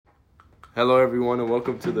Hello, everyone, and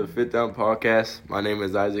welcome to the Fit Down Podcast. My name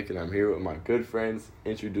is Isaac, and I'm here with my good friends.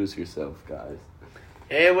 Introduce yourself, guys.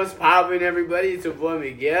 Hey, what's poppin', everybody? It's your boy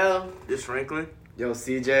Miguel. This Franklin. Yo,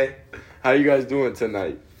 CJ. How you guys doing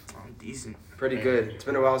tonight? I'm decent. Pretty good. It's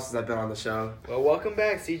been a while since I've been on the show. Well, welcome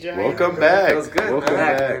back, CJ. How you Welcome doing? back. Feels good, Welcome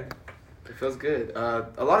man. back. It feels good.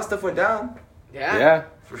 A lot of stuff went down. Yeah,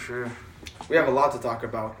 For sure. We have a lot to talk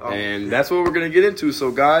about. and that's what we're going to get into.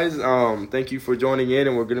 So, guys, thank you for joining in,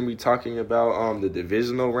 and we're going to be talking about the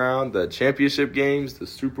divisional round, the championship games, the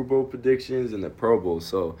Super Bowl predictions, and the Pro Bowl.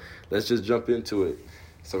 So, let's just jump into it.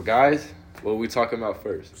 So, guys, what are we talking about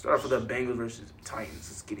first? Start off with the Bengals versus Titans.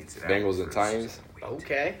 Let's get into that. Bengals and first. Titans?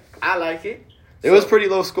 Okay, I like it. It was pretty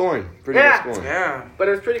low scoring. Yeah. Low scoring. Yeah. But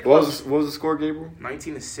it was pretty What close. was the score, Gabriel?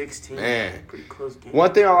 19-16. Man. Pretty close game.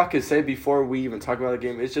 One thing I could say before we even talk about the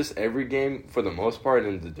game, it's just every game, for the most part,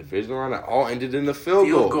 in the divisional round, it all ended in the field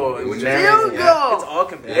goal. It was Man. Field goal! It's all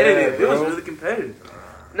competitive. Yeah, it was bro. really competitive.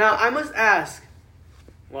 Now, I must ask.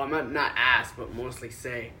 Well, I'm not ask, but mostly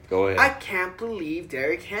say. Go ahead. I can't believe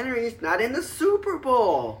Derrick Henry is not in the Super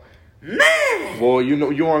Bowl. Man! Well, you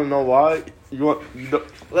want to know why?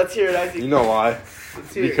 Let's hear it, Isaac. You know why?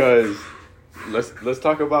 Let's hear it. Because let's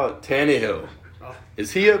talk about Tannehill. Oh.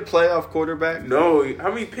 Is he a playoff quarterback? No. How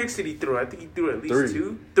many picks did he throw? I think he threw at least 3.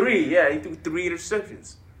 2. 3, yeah. He threw 3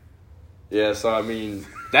 interceptions. Yeah, so I mean,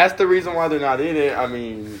 that's the reason why they're not in it. I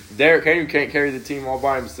mean, Derrick Henry can't carry the team all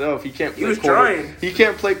by himself. He can't. He was trying. He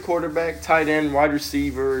can't play quarterback, tight end, wide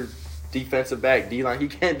receiver, defensive back, D-line. He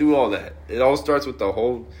can't do all that. It all starts with the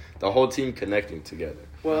whole team connecting together.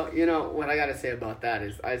 Well, you know, what I got to say about that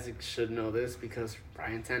is Isaac should know this because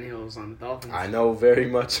Ryan Tannehill was on the Dolphins. I know very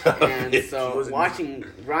much of And it. so wasn't- watching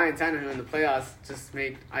Ryan Tannehill in the playoffs just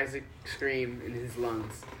made Isaac scream in his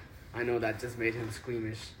lungs. I know that just made him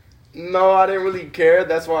squeamish. No, I didn't really care.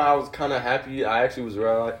 That's why I was kind of happy. I actually was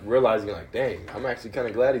realizing, like, dang, I'm actually kind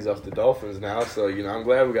of glad he's off the Dolphins now. So, I'm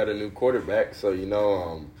glad we got a new quarterback. So,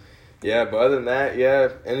 yeah, but other than that, yeah,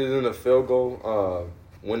 ended in a field goal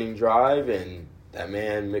winning drive. And that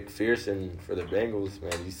man, McPherson, for the Bengals,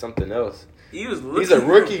 man, he's something else. He's He's a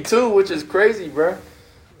rookie, too, which is crazy, bro.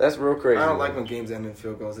 That's real crazy. I don't like man. when games end in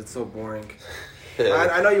field goals. It's so boring. Yeah.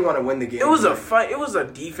 I know you want to win the game. It was a but fight. It was a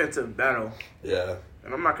defensive battle. Yeah.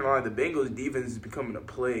 And I'm not going to lie, the Bengals' defense is becoming a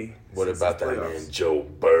play. What since about the that playoffs. man, Joe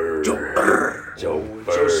Burr? Joe Burr. Joe Joe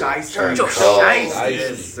Burr. Shiesty. Joe Shiesty.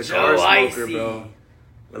 Yes, cigar Joe smoker, Icy. bro.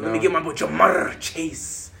 Let me get my boy Jamar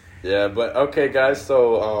Chase. Yeah, but okay, guys.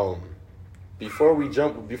 So, before we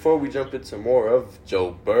jump into more of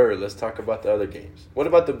Joe Burr, let's talk about the other games. What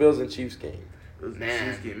about the Bills and Chiefs game?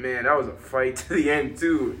 Man, that was a fight to the end,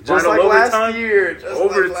 too. Just Final like last overtime. year,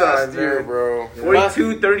 Overtime, man. bro.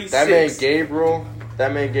 42-36.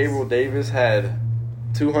 That man Gabriel Davis had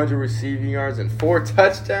 200 receiving yards and 4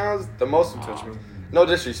 touchdowns. The most. No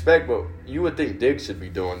disrespect, but you would think Diggs should be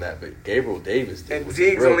doing that, but Gabriel Davis did. And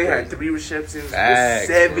Diggs only had 3 receptions Facts,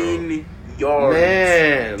 with 7 yards.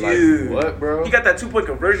 Man, Dude. like what, bro? He got that 2-point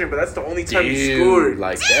conversion, but that's the only time he scored.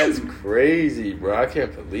 Like, that's crazy, bro. I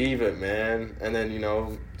can't believe it, man. And then,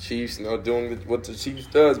 Chiefs, doing what the Chiefs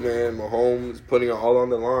does, man. Mahomes putting it all on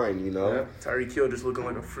the line, Yeah. Tyreek Hill just looking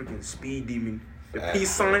like a freaking speed demon. The Facts.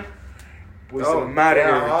 peace sign. Boy, Oh, I'm out of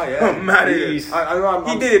here. yeah, yeah. I'm out of here. Peace. I know.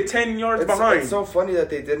 He did it 10 yards behind. It's so funny that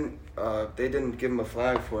they didn't give him a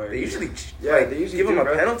flag for it. They usually, they usually give him do, a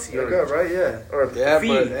right? penalty Like, or, right? Yeah. or a Yeah, fee.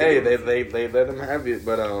 but hey, they let him have it.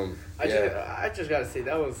 But I just gotta say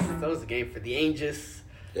that was a game for the ages.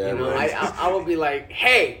 yeah, You know, man. I will be like,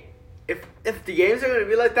 hey, if the games are gonna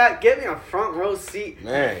be like that, get me a front row seat.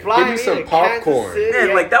 Man, Fly give me me some to popcorn. Kansas City.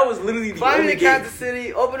 Man, like that was literally the Fly me only to game. Kansas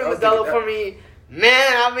City, open a That was Modelo the- for me.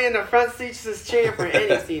 Man, I'll be in the front seat just cheering for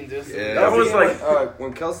any team. Just Yeah. That was the like- game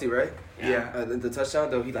when Kelsey, right? Yeah. The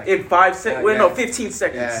touchdown though, he like In 5 seconds. Wait, yeah. no, 15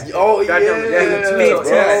 seconds. Yeah. Oh, Got yeah, them- Yeah, the the two 15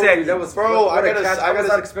 bro. seconds. That was Bro, what I a gotta- catch. I I was gotta-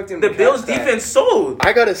 not expecting him The to catch Bills' that. defense sold.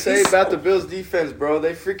 I gotta say He's about so- the Bills' defense, bro.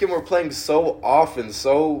 They freaking were playing so off and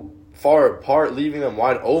so far apart, leaving them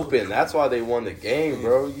wide open. That's why they won the game,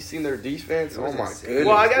 bro. You seen their defense? It was Oh my insane. goodness.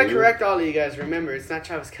 well, I gotta dude. correct all of you guys. Remember, it's not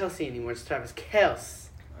Travis Kelsey anymore. It's Travis Kels.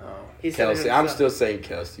 Oh. He said it Kelsey. I'm himself. still saying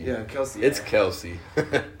Kelsey. Yeah, Kelsey. It's yeah. Kelsey.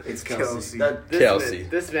 It's Kelsey. Kelsey. That, Kelsey.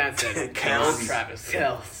 This man said Kelsey. Kels, Travis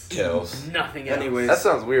Kels. Kels. Nothing else. Anyways. That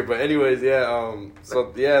sounds weird, but anyways, yeah.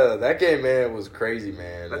 So yeah, that game, man, was crazy,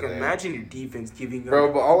 man. Like, And then- imagine your defense giving bro.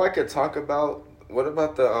 up. But all I could talk about. What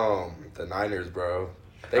about the Niners, bro?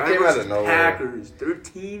 They came out of nowhere. Packers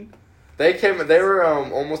 13. They were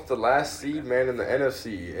almost the last seed, man, in the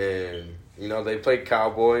NFC, and they played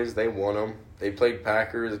Cowboys. They won them. They played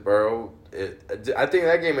Packers, bro. I think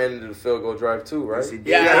that game ended in a field goal drive too, right?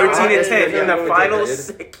 Yeah, 13-10 in the it final did.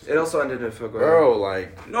 second. It also ended in a field goal. Bro,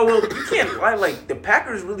 like No, well, you can't lie. Like, the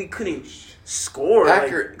Packers really couldn't score.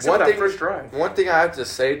 Except for that first drive. One thing I have to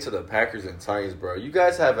say to the Packers and Titans, bro, you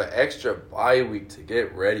guys have an extra bye week to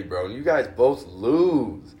get ready, bro, and you guys both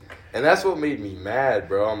lose. And that's what made me mad,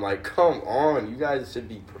 bro. I'm like, come on, you guys should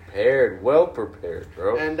be prepared, well prepared,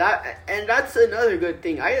 bro. And that's another good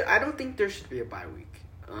thing. I don't think there should be a bye week.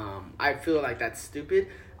 I feel like that's stupid.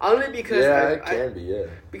 Only because it can be, yeah.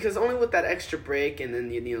 Because only with that extra break, and then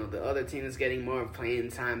the other team is getting more playing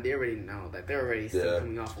time. They already know that they're already still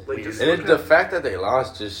coming off a win. And the fact that they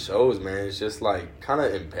lost just shows, man. It's just like kind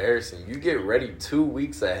of embarrassing. You get ready 2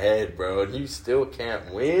 weeks ahead, bro, and you still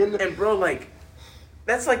can't win. And bro, like,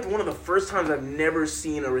 that's like one of the first times I've never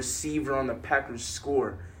seen a receiver on the Packers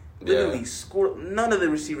score. Literally score. None of the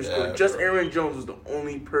receivers scored. Just Aaron Jones was the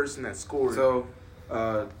only person that scored. So,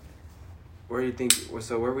 where do you think?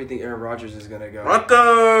 So where do we think Aaron Rodgers is gonna go? Broncos.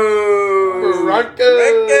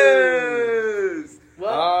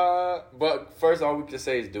 But first, all we can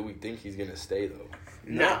say is, do we think he's gonna stay though?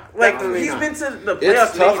 No, like definitely he's not. been to the It's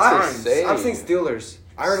playoffs tough many to times. say. I'm saying Steelers.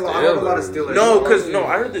 I heard a lot of Steelers. No, because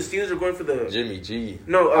I heard the Steelers are going for the Jimmy G.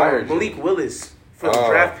 No, I heard Malik Jimmy. Willis for the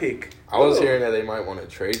draft pick. I was hearing that they might want to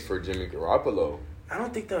trade for Jimmy Garoppolo. I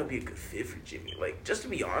don't think that would be a good fit for Jimmy. Like, just to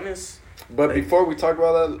be honest. But before we talk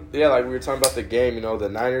about that, like we were talking about the game, the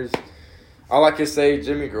Niners. All I can say,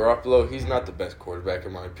 Jimmy Garoppolo, he's not the best quarterback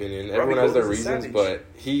in my opinion. Everyone has their reasons, but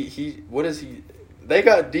he what is he? They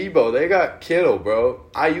got Debo, they got Kittle, bro.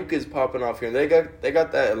 Ayuk is popping off here. They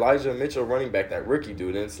got that Elijah Mitchell running back, that rookie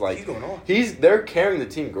dude, and it's like he's going on. They're carrying the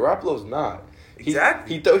team. Garoppolo's not.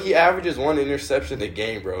 Exactly. He averages 1 interception a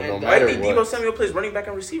game, bro. No And matter I think what. Debo Samuel plays running back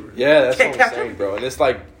and receiver. Yeah, that's Can't what I'm catch saying, him. bro. And it's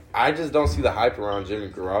like, I just don't see the hype around Jimmy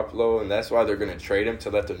Garoppolo, and that's why they're going to trade him to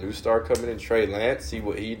let the new star come in and trade Lance, see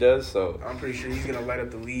what he does. So I'm pretty sure he's going to light up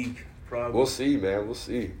the league, probably. we'll see, man. We'll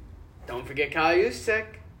see. Don't forget Kyle Juszczyk.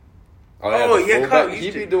 Oh, the yeah, fullback, Kyle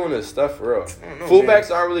he be Juszczyk. doing his stuff for real. I don't know,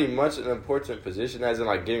 Fullbacks aren't really much an important position, as in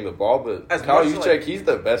like getting the ball, but As Kyle much Juszczyk, like- he's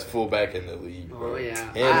the best fullback in the league, bro. Oh, yeah.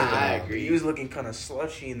 Hands I down. agree. He was looking kind of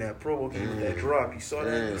slushy in that Pro Bowl game with that drop. You saw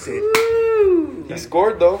that? He said, Woo! He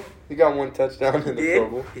scored though. He got 1 touchdown in the Pro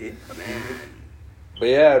Bowl. Man. But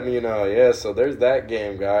yeah, I mean, so there's that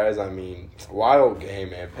game, guys. I mean, wild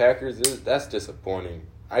game, man. Packers, that's disappointing.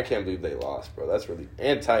 I can't believe they lost, bro. That's really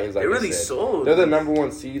and Titans. Like They I really said, sold. They're the number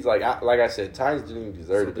 1 seeds. Like I said, Titans didn't even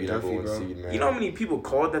deserve to be Something number 1 Duffy, seed, man. You know how many people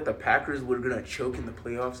called that the Packers were going to choke in the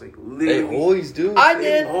playoffs? Like, They literally. always do. I They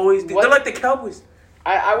did. always do. What? They're like the Cowboys.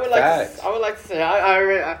 I would like Facts. to. I would like to say.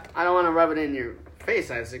 I don't want to rub it in your face,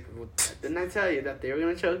 Isaac. Didn't I tell you that they were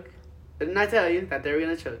gonna choke? Didn't I tell you that they were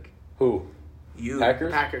gonna choke? Who? You.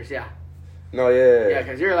 Packers? Packers, yeah. No, yeah. Yeah,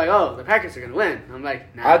 because you're like, oh, the Packers are gonna win. I'm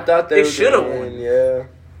like, nah. I thought They were should've gonna won. Yeah.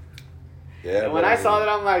 Yeah. And when I saw that,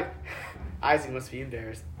 I'm like, Isaac must be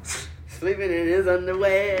embarrassed. Sleeping in his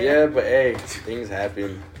underwear. Yeah, but hey, things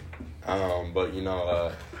happen. But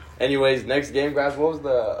anyways, next game, guys. What was the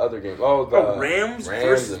other game? Oh, the Rams Rams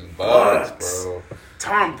versus and Bucks, Bucks. bro.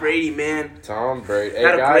 Tom Brady, man. Tom Brady. Hey,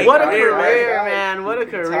 Had a guys, great What a career, career, guys, man. What a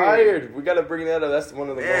career. Tired. We gotta bring that up. That's one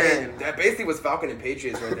of the Man. most. That basically was Falcon and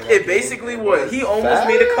Patriots right there. It basically was. He almost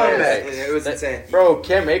made a comeback. It was insane. Bro,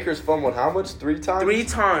 Cam Akers fumbled how much? 3 times? 3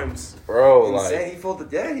 times. Bro, Insane. like He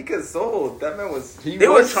folded. Yeah, he could have sold. That man was. he They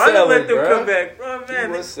were was trying to selling, let them bruh. come back. Bro, He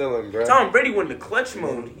man. was selling, bro. Tom Brady went into clutch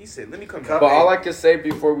mode. He said, let me come back. But all I can say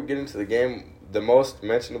before we get into the game, the most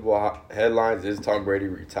mentionable headlines is Tom Brady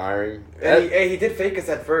retiring. And he did fake us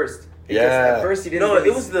at first. Because Yeah. At first he didn't. No, really-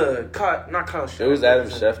 it was not Kyle Schefter. It was Adam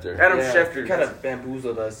Schefter. Adam yeah, Schefter. He kind of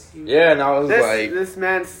bamboozled us. Yeah, and I was like, This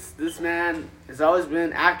man has always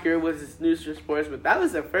been accurate with his news reports, but that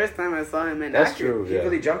was the first time I saw him that's inaccurate. true. He Yeah.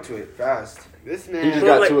 really jumped to it fast. This He man. just Bro,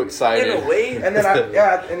 got like, too excited. In a way. And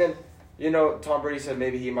then Tom Brady said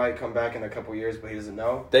maybe he might come back in a couple years, but he doesn't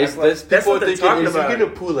know. People that's were what they're thinking, talking is he about.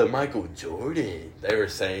 gonna pull a Michael Jordan? They were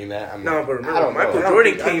saying that. I'm No, like, but I remember, don't Michael know.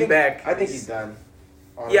 Jordan I came think- back. I think he's done.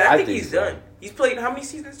 honestly. Yeah, I I think think he's so. done. He's played how many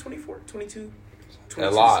seasons? 24? 22? A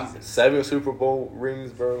 22 lot. seasons. 7 Super Bowl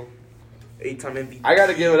rings, bro. 8-time MVP. I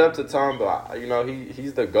gotta give it up to Tom, but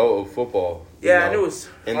he's the GOAT of football. Yeah, and it was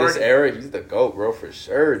in hard. this era, he's the GOAT, bro, for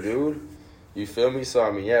sure, dude. You feel me? So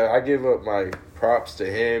I mean, yeah, I give up my props to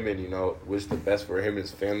him, and wish the best for him and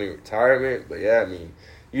his family in retirement. But yeah, I mean,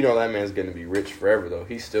 that man's gonna be rich forever, though.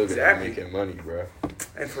 He's still gonna Exactly. be making money, bro.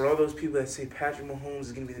 And for all those people that say Patrick Mahomes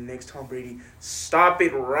is going to be the next Tom Brady, stop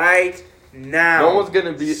it right now. No one's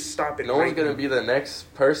gonna be. Stop it No right one's gonna now. be the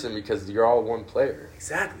next person because you're all one player.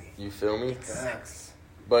 Exactly. You feel me? Facts.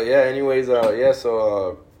 But yeah, anyways,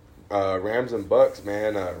 so Rams and Bucks,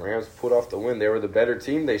 man. Rams pulled off the win. They were the better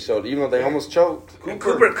team. They showed, even though they almost choked.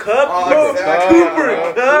 Cooper Kupp, Oh,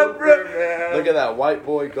 Cooper Kupp, bro. man. Look at that white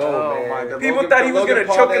boy go, man. my God. People thought he was gonna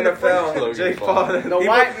choke in the NFL. Logan Jake Paul. Paul. The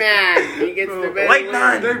white man. He gets the best. White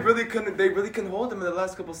man. They really couldn't hold him in the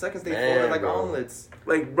last couple seconds. They Man, folded like bro. omelets.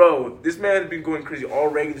 Like, bro, this man has been going crazy all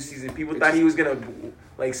regular season. People thought he was gonna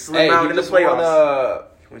like slim Hey, out he in the just won, playoffs.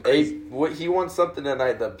 Went crazy. he won something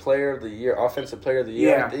tonight, the player of the year, offensive player of the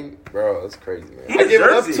year, Yeah. I think. Bro, that's crazy, man. He I give it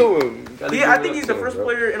up deserves to him. Gotta give I it think up he's to the him, first bro.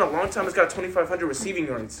 player in a long time that's got 2,500 receiving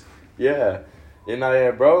yards. Yeah.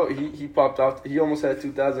 And bro, he popped off. He almost had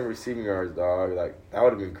 2,000 receiving yards, dog. Like, that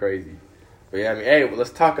would have been crazy. But yeah, I mean, hey, well,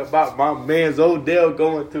 let's talk about my man's Odell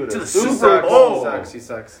going to the Super Bowl. Sucks. He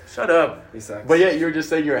sucks. Shut up. He sucks. But yeah, you were just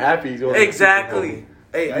saying you're happy he's going Exactly.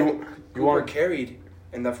 Hey, You Cooper want- carried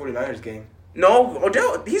in that 49ers game. No,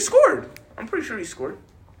 Odell, he scored. I'm pretty sure he scored.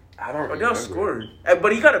 I don't Odell remember. scored.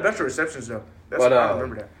 But he got a bunch of receptions, though. That's But, why I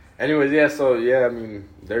remember that. Anyways, I mean,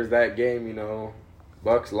 there's that game,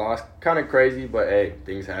 Bucks lost. Kind of crazy, but hey,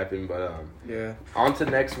 things happen. But Yeah. on to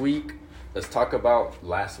next week. Let's talk about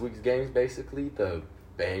last week's games, basically. The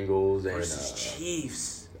Bengals and Versus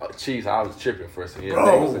Chiefs. Chiefs. I was tripping for a second. Yeah, Bro.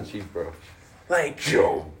 Bengals and Chiefs, bro. Like,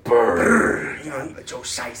 Joe Burrow. Joe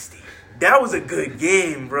Shiesty. That was a good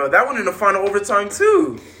game, bro. That went in the final overtime,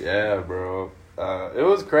 too. Yeah, bro. It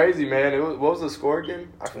was crazy, man. What was the score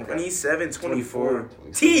again? I forgot. 27-24.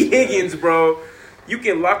 T. Higgins, bro. You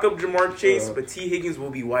can lock up Jamar Chase, but T. Higgins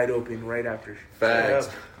will be wide open right after. Facts.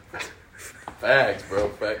 Facts, bro.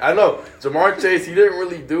 Facts. I know Jamar Chase. He didn't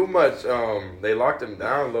really do much. They locked him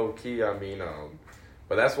down low key. I mean,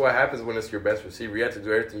 but that's what happens when it's your best receiver. You have to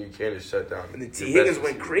do everything you can to shut down. And the your T. best Higgins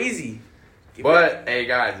went receiver. crazy. But hey,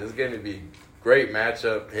 guys, it's going to be a great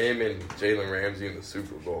matchup. Him and Jalen Ramsey in the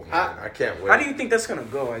Super Bowl, man. I can't wait. How do you think that's going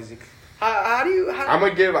to go, Isaac? How do you? I'm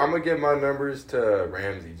gonna give my numbers to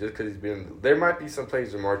Ramsey just because he's been. There might be some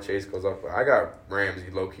plays Jamar Chase goes off, but I got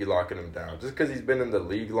Ramsey low key locking him down just because he's been in the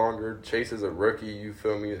league longer. Chase is a rookie, you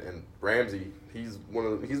feel me? And Ramsey, he's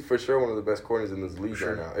for sure one of the best corners in this league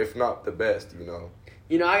right now, if not the best.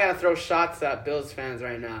 I gotta throw shots at Bills fans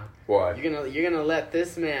right now. Why? You're gonna let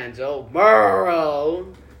this man Joe Burrow.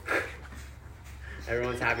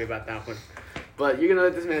 Everyone's happy about that one, but you're gonna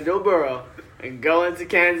let this man Joe Burrow and go into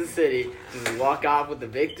Kansas City, just walk off with the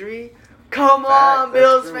victory. Come on, That's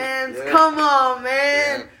Bills true. fans! Yeah. Come on,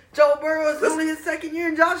 man! Yeah. Joe Burrow is only his second year,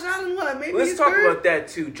 and Josh Allen what? Maybe Let's his talk third? about that,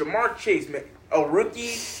 too. Jamar Chase, man, a rookie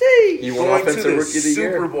Sheesh. He won going to offensive the rookie of the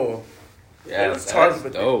year. Super Bowl. Yeah, Let's that's talk about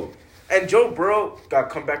that. dope. And Joe Burrow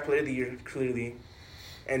got comeback player of the year, clearly.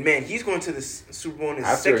 And, man, he's going to the Super Bowl in his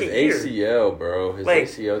After second his year. ACL, bro, his Like,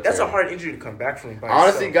 ACL. that's a tear. hard injury to come back from. By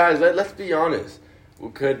Honestly, itself. guys, let's be honest.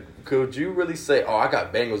 Could you really say, "Oh, I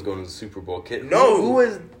got Bengals going to the Super Bowl"? No. Who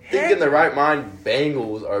is Heck thinking the right mind?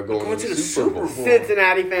 Bengals are going Going to the Super Bowl.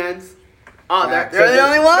 Cincinnati fans. Oh, they're Because the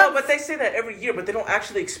only ones? No, but they say that every year, but they don't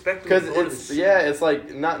actually expect them Because to go to the it's Super it's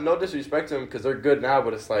like no disrespect to them because they're good now,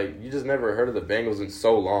 but it's like you just never heard of the Bengals in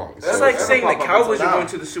so long. It's So like That's saying the pop up Cowboys until are now. going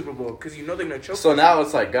to the Super Bowl because you know they're going to choke. So now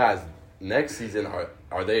it's like, guys, next season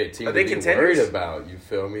are they a team Are to they be contenders? worried about? You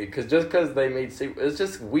feel me? Because just because they made it's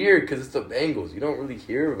just weird because it's the Bengals. You don't really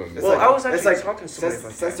hear of them. Well, I was actually talking to somebody since,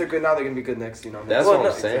 about since that. they're good now, they're gonna be good next. That's Well, what no,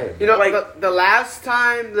 I'm saying. You know, Like- the last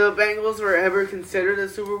time the Bengals were ever considered a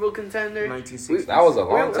Super Bowl contender, 1960s. That was a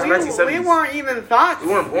long time. we 1970s. weren't even thought. We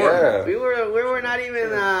weren't born. Yeah. We were not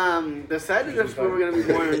even decided if we were gonna be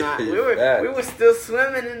born or not. We Facts. were still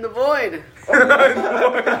swimming in the void.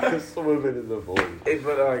 Swimming in the void. Hey,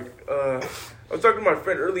 but I was talking to my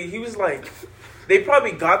friend earlier. He was like, they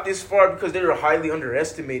probably got this far because they were highly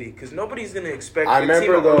underestimated. Because nobody's gonna expect. I a team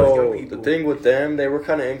remember of all those young though people. the thing with them, they were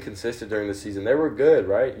kind of inconsistent during the season. They were good,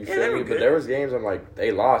 right? You Yeah, they feel were me? good. But there was games I'm like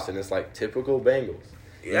they lost, and it's like typical Bengals.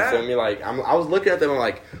 Yeah. You feel me? Like I was looking at them, I'm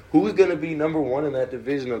like, who's gonna be number one in that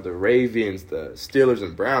division of the Ravens, the Steelers,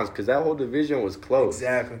 and Browns? Because that whole division was close.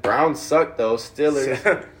 Exactly. Browns sucked though.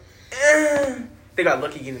 Steelers, They got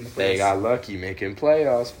lucky getting in the playoffs. they got lucky making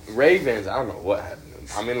playoffs. Ravens, I don't know what happened.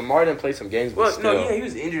 I mean, Lamar didn't play some games, but Well, still. no, yeah, he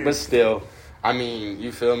was injured. But still, I mean,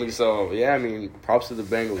 you feel me? So yeah, I mean, props to the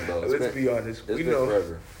Bengals though. It's Let's been- be honest. It's We been know.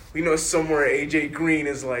 forever. We know somewhere AJ Green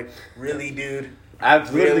is like, really, dude.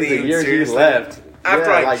 Absolutely, Really? the year Seriously? he left.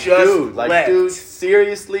 After I just left. dude,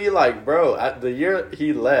 seriously, like, bro, the year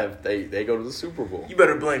he left, they go to the Super Bowl. You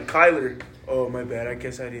better blame Kyler. Oh, my bad. I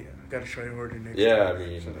guess I did. I gotta try harder next Yeah, time. I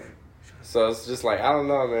mean, so it's just like I don't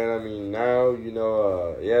know, man. I mean, now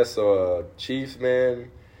so Chiefs,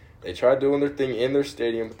 man, They tried doing their thing in their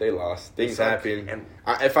stadium, but they lost. Things happen. And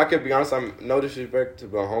If I could be honest, I'm no disrespect to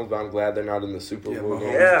Mahomes, but I'm glad they're not in the Super Bowl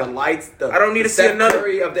game. Yeah. The lights. I don't need to see Steph another-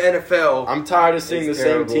 Curry of the NFL. I'm tired of seeing the It's same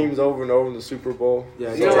terrible. teams over and over in the Super Bowl.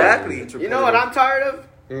 Yeah, You know Exactly. You know what I'm tired of?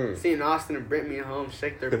 Seeing Austin and Brittany Mahomes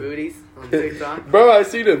shake their booties on TikTok. Bro, I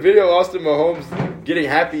seen a video of Austin Mahomes getting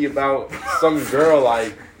happy about some girl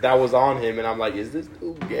like that was on him, and I'm like, is this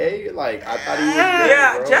dude gay? Like, I thought he was gay,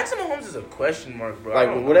 yeah, bro. Jackson Mahomes is a question mark, bro. I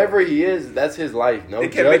don't Like, know. whatever he is, that's his life. No They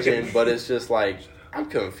can't make judging, him- but it's just like, I'm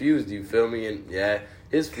confused, you feel me? And yeah,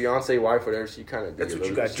 his fiance wife, whatever, she kind of be That's a what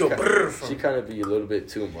you little, got Joe Burr from. she kind of be a little bit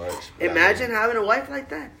too much. but I Imagine mean, having a wife like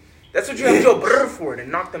that. That's what you have Joe Burr for, to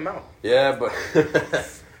knock them out. yeah, but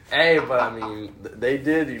hey, but I mean, they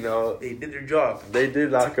did, you know, They did their job. they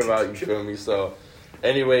did knock him out, you feel me? So,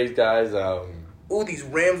 anyways, guys, Ooh, these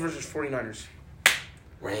Rams versus 49ers.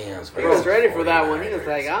 Rams. He was ready for that one. He was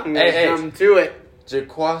like, I'm going to Hey. come to it.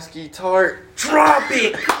 Jaquaski Tart. Drop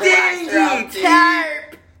it! Dang it!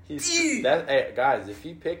 Tarp. Hey, guys, if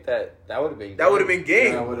he picked that, that would have been. That would have been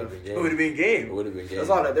game. That would have been game. It would have been game. It would have been game. There was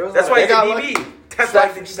a lot of. That's why They he's got a lucky. DB. That's why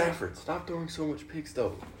Stafford, Stafford, stop throwing so much picks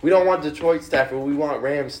though. We don't want Detroit Stafford. We want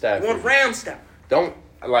Rams Stafford. I want Rams step. Don't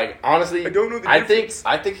like honestly. I don't know the I think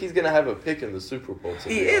difference. he's gonna have a pick in the Super Bowl. To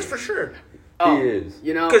He be is honest. for sure. Oh, He is.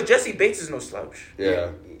 You know, Because Jesse Bates is no slouch.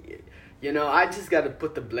 Yeah. You know, I just got to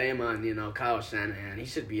put the blame on, Kyle Shanahan. He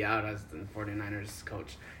should be out as the 49ers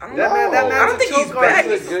coach. I don't That know. man- that I man's don't a think he's choke bad.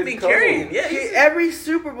 artist. He's Good been coach. carrying. Yeah, he's Every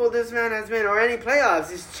Super Bowl this man has been, or any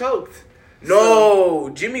playoffs, he's choked.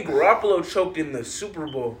 No, Jimmy Garoppolo choked in the Super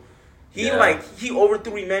Bowl. He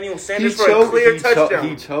overthrew Emmanuel Sanders for a clear touchdown.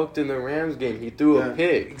 He choked in the Rams game. He threw a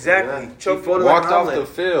pick. Exactly. Yeah. Choked. He folded Walked like an off the omelet.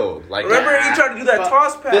 field. Like Remember, he tried to do that But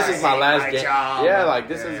toss pass. this is my last game. job. Yeah, like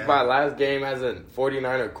this is my last game as a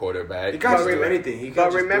 49er quarterback. He can't just But do anything. He but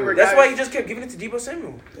can't just remember, do it. That's guys- why he just kept giving it to Deebo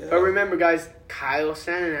Samuel. But remember, guys, Kyle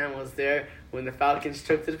Shanahan was there when the Falcons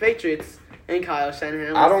choked to the Patriots, and Kyle Shanahan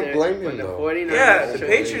was I don't there blame him, when the though. 49ers Yeah, I the don't choked.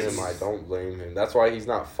 blame Patriots- him. I don't blame him. That's why he's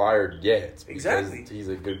not fired yet. Because Exactly. he's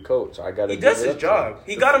a good coach. I got to. He does his job.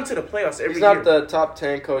 He got him to the playoffs every He's year. not the top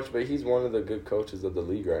 10 coach, but he's one of the good coaches of the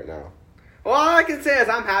league right now. Well, all I can say is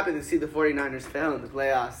I'm happy to see the 49ers fail in the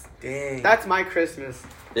playoffs. Dang. That's my Christmas.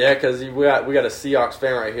 Yeah, because we got a Seahawks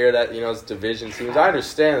fan right here that it's division teams. I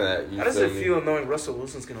understand that. You How does it me? feel knowing Russell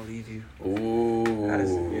Wilson's going to leave you? How does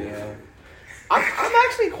it Ooh. feel? Yeah. I'm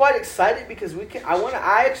actually quite excited because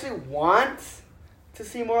I actually want to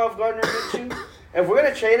see more of Gardner Minshew. If we're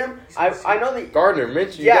gonna trade him, I know the Gardner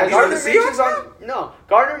Minshew. you yeah guys- Gardner on the Minshew's Seahawks on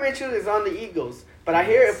Gardner Minshew is on the Eagles. But I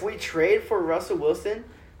hear if we trade for Russell Wilson,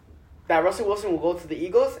 that Russell Wilson will go to the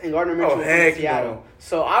Eagles and Gardner Minshew will go heck to Seattle. no.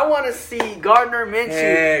 So I want to see Gardner Minshew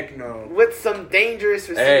Heck no. with some dangerous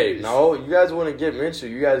receivers. Hey, no, you guys want to get Minshew.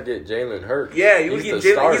 You guys get Jalen Hurts. Yeah, you would He's get the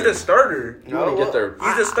Jalen. He's starter. the starter. You want to get their.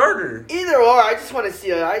 He's the starter. Either or, I just want to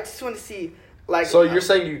see like. So you're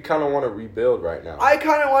saying you kind of want to rebuild right now? I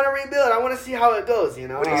kind of want to rebuild. I want to see how it goes. You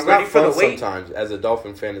know. What do you It's ready not for fun the wait? sometimes. As a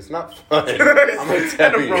Dolphin fan, it's not fun. I'm It's gonna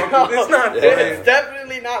tell kinda you. wrong. It's not Yeah. fun. It's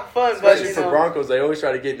definitely not fun, Especially but for Broncos, they always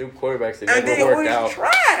try to get new quarterbacks. They And never they work always out.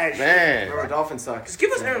 trash. Man, Remember, Dolphins suck. Just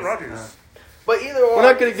give us Aaron Rodgers. But either or, we're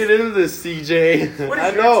not gonna get into this, CJ. What is I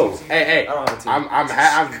your know. team? Hey, I don't have a team.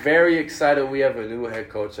 I'm very excited. We have a new head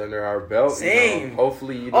coach under our belt. Same.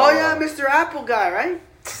 Hopefully, Oh yeah, Mr. Apple guy, right?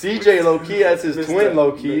 CJ low key has his Mr. twin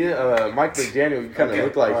low key. Mike McDaniel, you kind of Okay,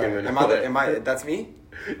 look like all him right. in That's me?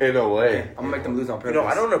 in a way. I'm gonna make them lose on You purpose. know,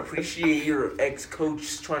 I don't appreciate your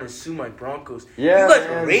ex-coach trying to sue my Broncos. Yeah, you guys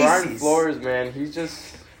man, are Brian racist. Flores, man, he's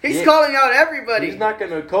just He's calling out everybody. He's not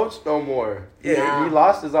gonna coach no more. Yeah. He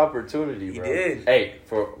lost his opportunity, He bro. did. Hey,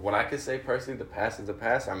 for what I can say personally, the past is the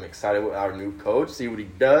past. I'm excited with our new coach. See what he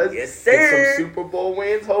does. Yes, Get sir. some Super Bowl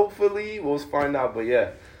wins. Hopefully, we'll find out. But yeah,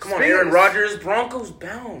 Come on, Speaking Aaron of- Rodgers, Broncos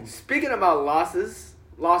bounce. Speaking about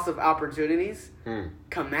loss of opportunities, Hmm.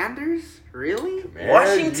 Commanders, really? Man,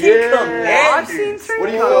 Washington yeah. Commanders. What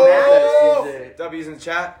do you Commanders. feel about that, CJ? W's in the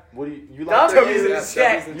chat. What do you like? W's that? in the Yes,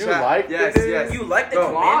 chat. W's in the You chat. like yes, that? yes. You like the Bro,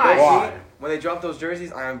 Commanders? Why? When they drop those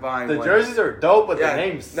jerseys, I am buying The one. jerseys are dope, but Yeah. the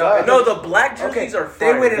names No, suck. No, the black jerseys are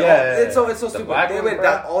They fire. waited. Yeah. It's so The stupid. black They ones, waited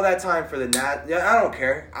bro. all that time for the Nat. Yeah, I don't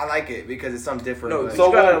care. I like it because it's something different. No, but- so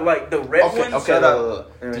you gotta like the red Okay, ones. okay. Shut up.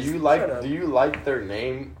 look. Do Anyways, you shut like up. Do you like their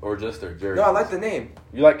name or just their jersey? no, I like the name.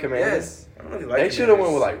 You like Commanders? Yes. I don't really like They the should have went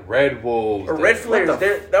Commanders. with like Red Wolves. Or Red Flares. What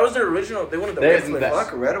the That was their original. They wanted the They- Red Flares. that-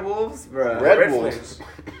 Fuck Red Wolves, bro. Red Red Wolves. Flares.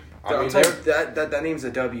 I mean, tell you, they're that name's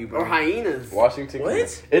a W, bro. Or hyenas? Washington.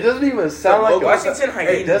 What? It doesn't even sound like Washington a,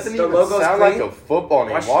 Hyenas. It doesn't The even logo's sound clean. like a football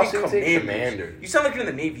name. Washington Commanders. Commanders. You sound like you're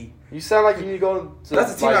in the Navy. You sound like you go to.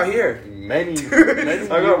 That's a team out here. Many.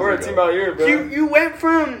 We're a team out here, bro. You went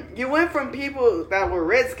from people that were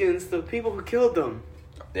Redskins to people who killed them.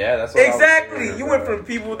 Yeah, that's what exactly. You went from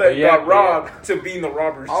people that got robbed to being the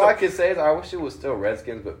robbers. All I can say is I wish it was still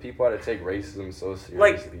Redskins, but people had to take racism so seriously.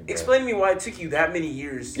 Like, bro. explain to me why it took you that many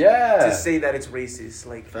years to say that it's racist.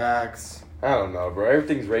 Like, facts. I don't know, bro.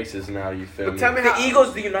 Everything's racist now. You feel But me? tell me the how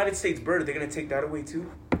Eagles, the United States bird, they're gonna take that away too.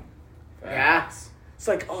 Yeah. It's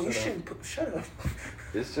like, oh, you shouldn't shut up.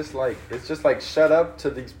 It's just like shut up to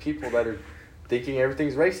these people that are thinking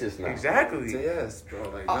everything's racist now. Exactly. Yes, bro.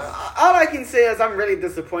 Like, all I can say is I'm really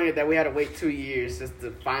disappointed that we had to wait 2 years just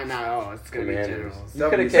to find out. Oh, it's gonna be Commanders. Generals. You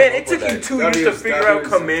could've Man, kept it up took with you that. 2 years to figure out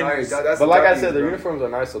Commanders. But like I said, the uniforms are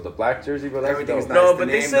nice. So the black jersey, but that's Everything's dope. nice. No, the but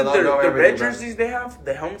they name, said the logo, the red everything, bro. jerseys they have,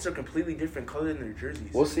 the helmets are completely different color than their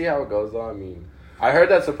jerseys. We'll see how it goes, though. I mean, I heard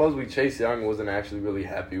that supposedly Chase Young wasn't actually really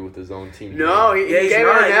happy with his own team. No, he he's gave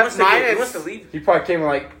not. it He an wants F to he wants minus. to leave. He probably came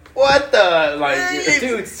like, what the? Like,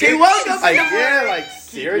 dude, He woke up like, in the yeah, morning. like,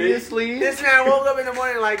 seriously? This man woke up in the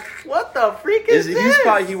morning like, what the freak is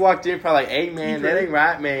this? He walked in probably like, hey, man, that ain't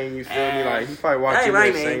right, man. You feel me? Like, he probably walked That in ain't there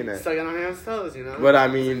right, saying man. that. Sucking on his toes, you know? But I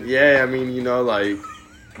mean, you know, like,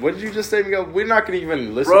 what did you just say, Miguel? We're not gonna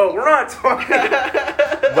even listen. Bro, we're not talking.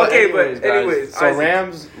 But anyways, so Isaac.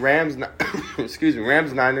 Rams,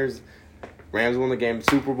 Rams, Niners. Rams won the game,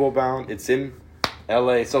 Super Bowl bound. It's in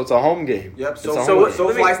LA, so it's a home game. Yep. It's So a home so game. so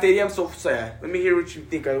Let me- fly stadium. So sad. Let me hear what you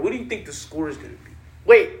think. What do you think the score is gonna be?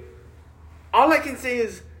 Wait, all I can say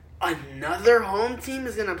is another home team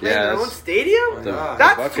is gonna play in their own stadium? The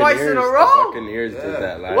That's twice in a row. The Buccaneers did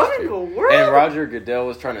that last What in year. the world? And Roger Goodell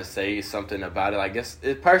was trying to say something about it. I guess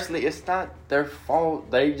personally, it's not their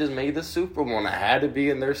fault. They just made the Super Bowl and it had to be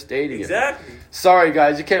in their stadium. Exactly. Sorry,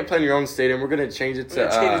 guys, you can't play in your own stadium. We're gonna change it We're to,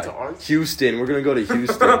 gonna change it to ours? Houston. We're gonna go to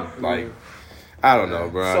Houston. Like, I don't know,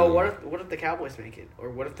 bro. So what if the Cowboys make it? Or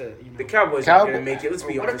what if the The Cowboys Cowboy- aren't gonna make it. Let's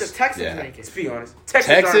be what if honest. the Texans Yeah. make Let's it? be honest.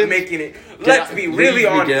 Texans aren't Texans? making it. Let's be really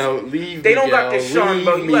honest. Leave They don't Miguel, got this Sean,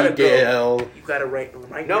 bro. leave You gotta go. Miguel. You gotta right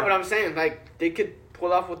No, now. but I'm saying like they could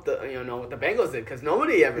pull off what the what the Bengals did because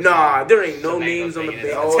nobody ever. Nah, said there ain't no the Bengals names on the making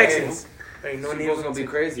it. Bengals. Oh, Texans. There ain't no Super names Bowl's on gonna the be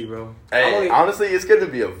crazy, bro. Hey, honestly, it's gonna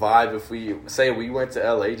be a vibe if we say we went to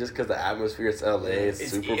LA just because the atmosphere. It's LA. It's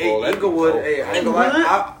Super Bowl. That'd be Inglewood. dope. Hey, I ain't gonna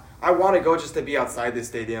lie. I want to go just to be outside this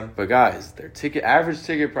stadium. But guys, their average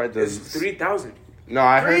ticket price It's is 3,000. No,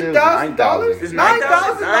 I heard it was $3,000? It's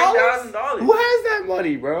 $9,000. $9,000. Who has that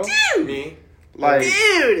money, bro? Me. Like,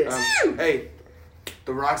 Dude, Hey,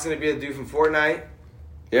 The Rock's gonna be a dude from Fortnite.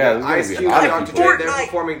 yeah, there's Ice gonna be a Cube, lot Dr. of people. Dre, they're Fortnite.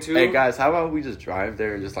 performing too. Hey guys, how about we just drive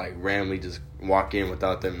there and just like randomly just walk in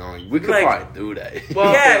without them knowing? We could Like- probably do that.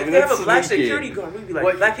 Well, Yeah, if they have a let's black sneak in. security guard, we'd be like,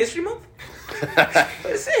 What- Black History Month?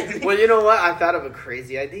 That's it. well, you know what? I thought of a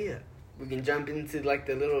crazy idea. We can jump into like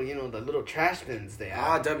the little, the little trash bins they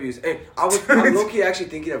have. W's. Hey, I'm low-key actually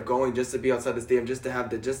thinking of going just to be outside the stadium, just to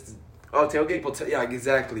have Oh, tailgate? people. Yeah,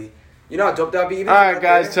 exactly. You know how dope that'd be. Even All right, out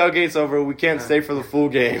guys, there? tailgate's over. We can't stay for the full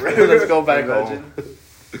game. Let's go back Imagine. home.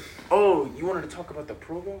 Oh, you wanted to talk about the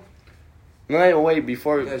Pro Bowl? No, wait,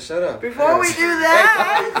 before. Yeah, shut up. Before we do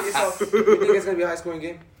that, You think it's gonna be a high-scoring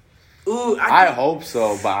game? Ooh, I hope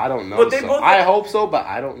so, but I don't know. But they so. both- I hope so, but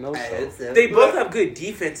I don't know so. They both have good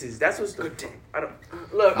defenses. That's what's the I don't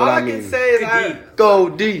look, But all I I mean- can say is, Good D. Go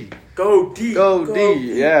D. go D. Go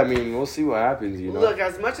D. Yeah, I mean, we'll see what happens, you know. look,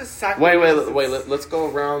 as much as Wait. Let's go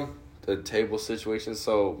around the table situation.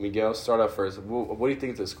 So, Miguel, start off first. What do you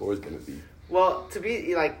think the score is going to be? Well, to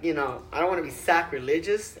be like, I don't want to be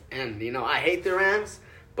sacrilegious, and I hate the Rams,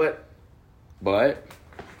 but But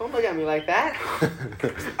don't look at me like that.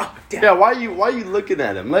 yeah, why you looking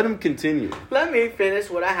at him? Let him continue. Let me finish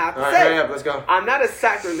what I have to All right, say. hurry up, let's go. I'm not a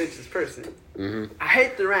sacrilegious person. Mm-hmm. I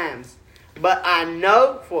hate the Rams, but I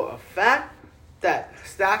know for a fact that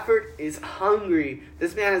Stafford is hungry.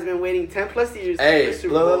 This man has been waiting 10 plus years Hey, for the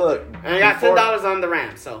Super Bowl. look. And I got $10 on the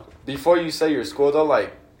Rams, so. Before you say your score, though,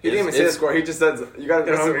 like He didn't even say the score. He just said you got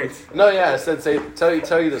They're to hungry. No, yeah, I said tell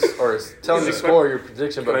you this or tell me the score, your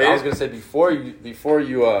prediction. But Right. I was gonna say before you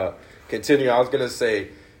continue, I was gonna say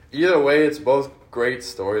either way, it's both great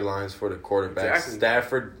storylines for the quarterbacks. Exactly.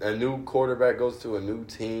 Stafford, a new quarterback goes to a new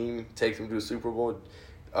team, takes him to the Super Bowl.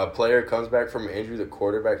 A player comes back from an injury, the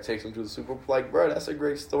quarterback takes him to the Super Bowl. Like, bro, that's a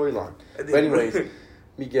great storyline. But anyways,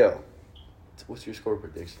 Miguel, what's your score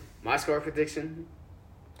prediction? My score prediction,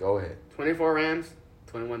 Go ahead. 24 Rams,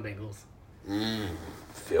 21 Bengals.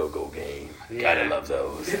 Field goal game. Yeah. Gotta love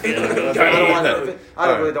those.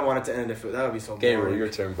 I really don't want it to end if that would be so Gabriel, boring. your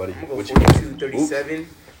turn, buddy. I'm going What to you go got? 42-37.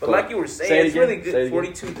 But Go like on. you were Say saying, it it's again. really Say it good.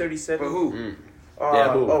 again. 42-37. But who?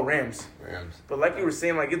 Yeah, who? Oh, Rams. Rams. But like you were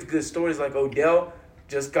saying, like it's good stories like Odell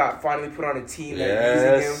just got finally put on a team that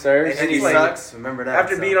Yes, using him. sir. And And he like, sucks. Remember that.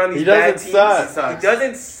 After being on these He bad doesn't teams, suck. he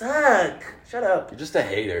doesn't suck. Shut up, You're just a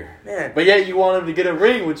hater. man. But yet you want him to get a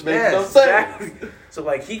ring, which makes Yes, no sense. Exactly. So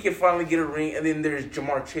like he can finally get a ring, and then there's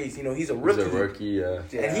Jamar Chase. You know, he's a rookie. He's a rookie, yeah.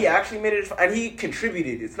 And he actually made it, and he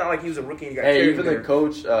contributed. It's not like he was a rookie and got Hey, carried even there. the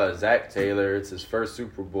coach, Zach Taylor, it's his first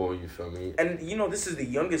Super Bowl, you feel me? And you know, this is the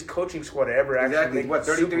youngest coaching squad to ever actually Exactly. make What,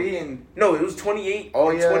 the Super 33 Bowl. and... No, it was 28 Oh,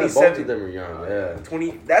 and yeah, 27. both of them are young, yeah.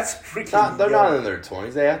 20. That's freaking. Not, they're young. not in their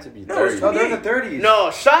 20s. They have to be No, 30. it's No, they're in the 30s.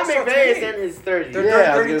 No, Sean That's not McVay is 28. in his 30s. They're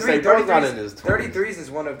Yeah, I was gonna say, bro's not 33s. in his 20s. 33s is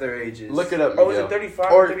one of their ages. Look it up, Oh, is Miguel. it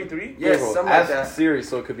 35 Or- 33? Yes, Google. something like Ask that. Siri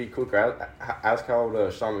so it could be quicker. Ask how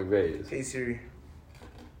old Sean McVay is. Hey Siri,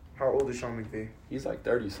 how old is Sean McVay? He's like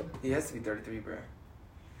 30-something. He has to be 33, bro.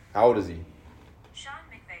 How old is he? Sean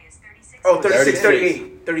McVay is 36. Oh, 36, 36.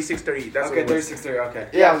 38. 36, 38. That's Okay, what it was. 36, 30, okay.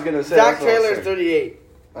 Yeah, I was going to say. Zach that's what I was Taylor's saying. 38.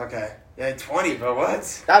 Okay. Yeah, 20, bro.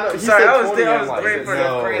 What? I know, he Sorry, said I was 20, I I'm was like, waiting for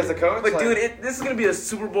no. Curry as a coach? But Like- dude, this is gonna be a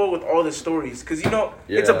Super Bowl with all the stories, because you know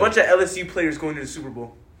it's a Yeah. bunch of LSU players going to the Super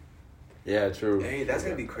Bowl. Yeah, true. Hey, that's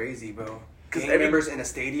gonna be crazy, bro. 'Cause Gang every- members in a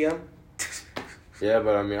stadium. Yeah,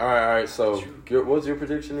 but I mean, all right. So, what's your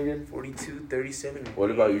prediction again? 42, 37.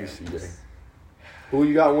 What about you, CJ? Who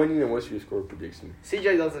you got winning, and what's your score prediction?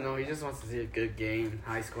 CJ doesn't know. He just wants to see a good game,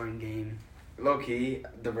 high-scoring game. Low key,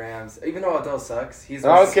 the Rams. Even though Odell sucks, he's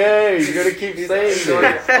Okay, you're gonna keep saying Sorry,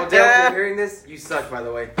 it. Odell, if you're hearing this, you suck, by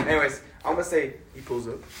the way. Anyways, I'm gonna say He pulls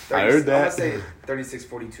up. I heard that. I'm gonna say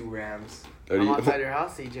 36-42 Rams. 30, I'm outside your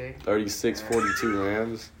house, CJ. 36-42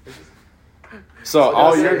 Rams. So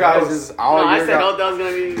all Odell your said- guys' No, I your said guys, Odell's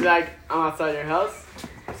gonna be like, I'm outside your house.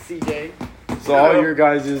 CJ. so all your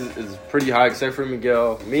guys is pretty high except for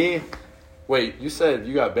Miguel. Me, wait, you said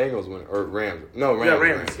you got Bengals win or Rams? No, Rams. Yeah,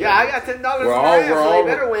 Rams. Yeah, I got $10 We're for all- that, we're so all- they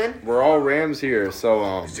better win. We're all Rams here,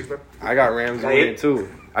 so I got Rams Got winning it? too.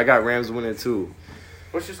 I got Rams winning too.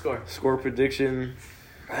 What's your score? Score prediction,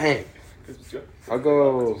 dang,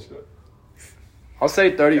 I'll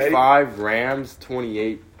say 35 Rams,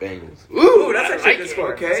 28 Bengals. Ooh, that's actually like a good it.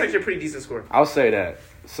 score. Okay. That's actually a pretty decent score. I'll say that.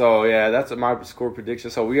 So yeah, that's my score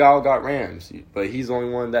prediction. So we all got Rams, but he's the only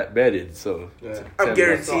one that betted. So Yeah. I'm 10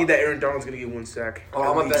 guaranteed that Aaron Donald's gonna get one sack. Oh,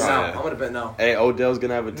 I'm gonna bet Oh, now. yeah. I'm gonna bet now. Hey, Odell's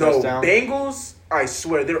gonna have a No, touchdown. Bengals. I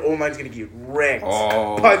swear, their O-line's gonna get wrecked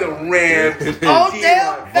Oh. by the Rams. Odell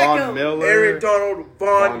D-line. Von Beckham. Miller, Aaron Donald,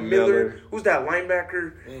 Von Von Miller. Miller. Who's that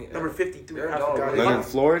linebacker? Hey, Number 53. Aaron I Donald. forgot his Leonard name.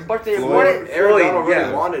 Floyd. But they Floyd. wanted- Aaron Floyd, Donald really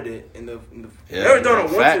yeah. wanted it in the Yeah, Aaron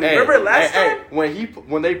Donald wants it. Remember last time?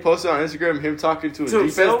 when they posted on Instagram him talking to his To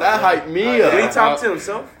defense, himself? that hyped me Yeah. up. Did he talk to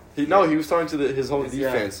himself? He was talking to his whole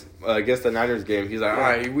Yeah. defense against the Niners game. He's like, all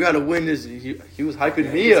right, we got to win this. He was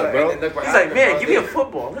hyping me He's up, like- bro. and then look what He's like, happened, man, bro. give me a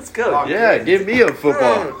football. Let's go. Lock Yeah, give me a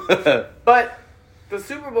football. But the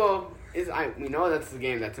Super Bowl is, we know that's the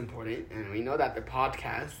game that's important, and we know that the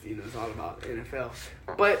podcast, is all about NFL.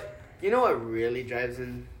 But you know what really drives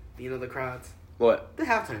in, the crowds? What? The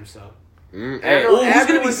halftime show. Hey, Oh, who's gonna be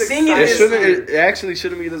Everyone's singing it this shouldn't. year? It actually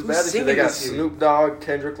shouldn't be this Who's bad. This year. They singing got this year? Snoop Dogg,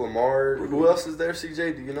 Kendrick Lamar. Who else is there?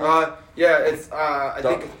 CJ, do you know? Yeah, it's I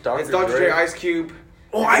think Dr. it's Dr. Dre. Dre, Ice Cube.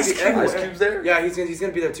 Oh, Ice Cube. Ice Cube's there. Yeah, he's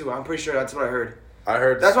gonna be there too. I'm pretty sure that's what I heard. I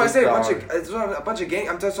heard. That's why I say Snoop Dogg. a bunch of gang.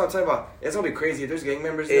 That's what I'm talking about. It's gonna be crazy. If there's gang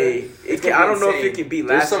members Hey, there, it's I gonna be don't know if insane. it can beat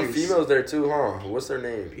There's last some year's. females there too, huh? What's their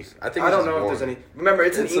names? I think I it's don't just know if one. there's any. Remember,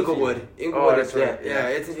 it's in It's a Inglewood. Oh, Inglewood that's is right. yeah,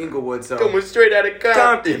 it's in Inglewood. So Coming straight out of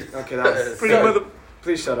Compton. okay, that was Pretty mother.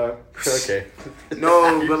 Please shut up. Okay.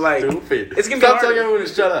 No, but like, Stupid. it's gonna be Stop hard. telling everyone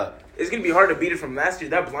to shut up. It's gonna be hard to beat it from last year.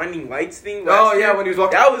 That blinding lights thing. Oh last yeah, year, when he was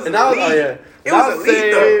walking. that was And that was, elite. oh yeah. It was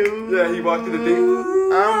elite though. Yeah, he walked through the thing.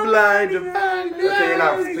 I'm blind to find Okay, you're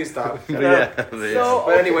not. Please stop. But yeah, So-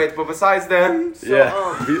 But anyway, but besides them,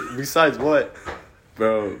 yeah. Besides what,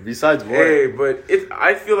 bro? Besides what? Hey, but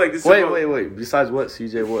I feel like this. Wait. Besides what,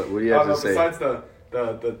 CJ? What do you have to say? besides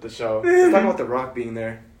the show, let's talk about The Rock being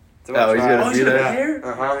there. Oh, he's gonna Oh, be he's gonna there. be there.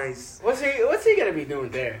 Uh-huh. Nice. What's he gonna be doing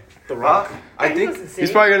there? The Rock. I He think doesn't sing.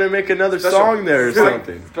 He's probably gonna make another Special- song there or special-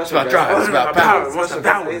 something. It's special about guest. drive. It's about power. What's the Special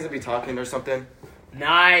power? guest, he's gonna be talking or something.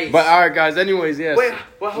 Nice. But all right, guys. Anyways, yes. Wait,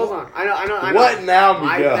 well, hold on. I know. What now,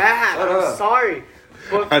 My Miguel? bad. Shut I'm up. sorry.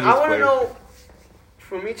 But I'm I just want to playing. know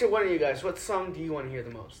from each of one of you guys, what song do you want to hear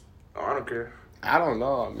the most? Oh, I don't care. I don't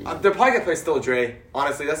know. I mean, They're probably gonna play Still Dre.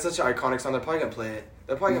 Honestly, that's such an iconic song. They're probably gonna play it.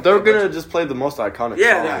 They're probably they're play a gonna bunch just play the most iconic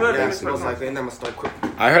Yeah, song. they put it in of- most likely, and then I'm gonna start quick.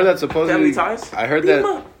 I heard that supposedly. Family Ties? I heard Beat that. 'em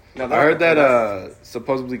up. No, I heard that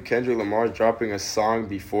supposedly Kendrick Lamar is dropping a song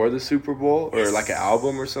before the Super Bowl or like an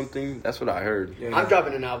album or something. That's what I heard. Yeah. I'm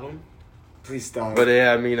dropping an album. Please stop. But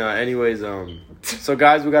yeah, I mean, anyways, so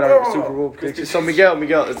guys, we got our Super Bowl picture. So Miguel,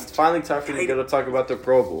 it's finally time for Miguel to talk about the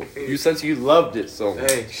Pro Bowl. Since you loved it so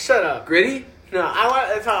much. Hey, Shut up. Gritty? No, I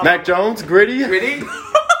want to talk. Mac Jones, gritty. Gritty?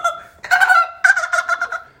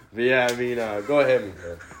 But yeah, I mean, go ahead,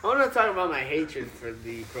 Miguel. I want to talk about my hatred for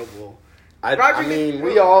the Pro Bowl. I mean,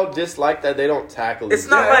 we all dislike that they don't tackle. It's each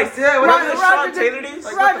not other. like Sean Taylor days.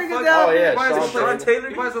 Roger Goodell. Oh yeah, Might as well Sean play- Taylor. Taylor.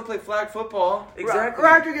 You might as well play flag football. Exactly.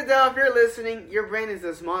 Roger Goodell, if you're listening, your brain is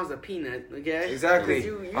as small as a peanut, okay? Exactly.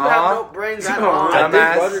 You have no brains at all. I Dumbass.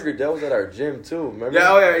 think Roger Goodell was at our gym too. Remember?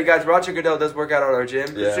 Yeah, oh yeah, you guys, Roger Goodell does work out at our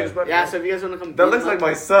gym. Yeah. Yeah, so if you guys want to come... That looks like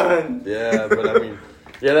my son. Yeah, but I mean,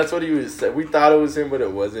 yeah, that's what he was saying. We thought it was him, but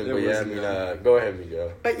it wasn't. It But yeah, I wasn't mean, him. go ahead,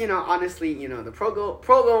 Miguel. But, honestly, the Pro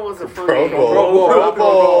Bowl was a fun Pro game. Bowl. Pro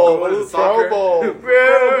Bowl. What is it, Pro soccer? Bowl.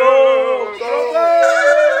 Pro Bowl.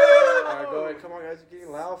 All right, go ahead. Come on, guys. You're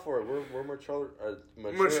getting loud for it. We're mature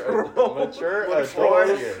adults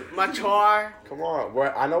here. Mature. Come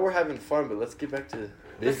on. I know we're having fun, but let's get back to Let's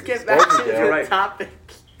business. get back Go, to Miguel. the Right. topic.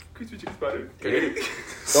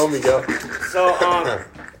 Go, Miguel. So,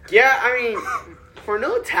 yeah, I mean, for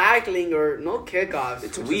no tackling or no kickoffs,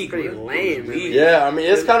 It's which is weak, pretty bro. lame. Weak. Yeah, I mean,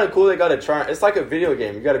 it's kind of cool. They got to try. It's like a video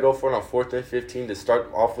game. You got to go for it on 4th and 15 to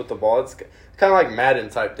start off with the ball. It's kind of like Madden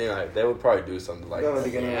type thing. Like they would probably do something like No, that.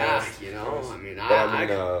 they get Yeah, ass. I mean, But I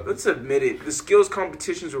mean, Let's admit it. The skills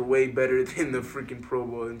competitions were way better than the freaking Pro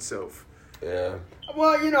Bowl itself. yeah. well,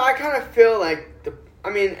 I kind of feel like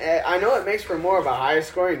I know it makes for more of a higher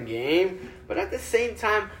scoring game, but at the same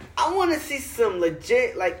time, I want to see some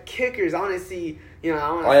legit kickers. I want to see, I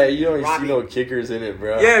want. Oh yeah, you don't even see no kickers in it,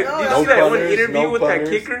 bro. Yeah, No, did you no see that one punters, interview no with punters.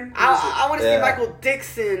 that kicker? I want to see Yeah. Michael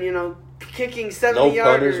Dixon, kicking 70 No yarders.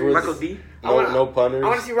 punters with Michael D. no punters. I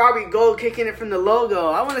want to see Robbie Gold kicking it from the logo.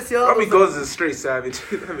 I want to see all Robbie those. Goes is a straight savage.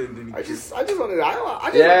 I just wanted. I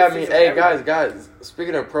just Yeah, I wanted to mean, see hey some guys.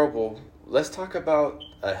 Speaking of Pro Bowl, let's talk about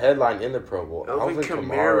a headline in the Pro Bowl. Alvin Kamara,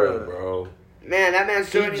 Kamara. bro. Man, that man's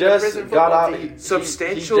He joining the just prison got football out. team.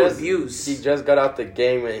 Substantial abuse. He just got out the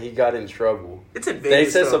game and he got in trouble. It's in They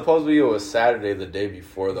Vegas. said though. supposedly it was Saturday the day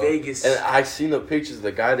before though. Vegas. And I seen the pictures of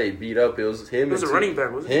the guy they beat up. It was him. It was and a running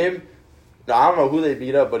back, wasn't it? him. No, I don't know who they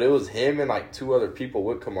beat up, but it was him and 2 other people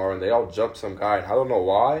with Kamara, and they all jumped some guy. And I don't know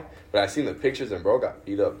why, but I seen the pictures and bro got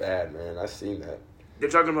beat up bad, man. I seen that. They're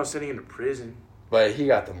talking about sending him to prison. But he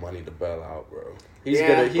got the money to bail out, bro. He's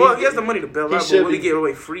Yeah. gonna. He has the money to bail he out, but should will he be- get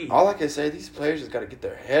away free? All I can say, these players just got to get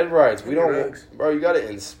their head right. We don't, Drugs. bro. You got to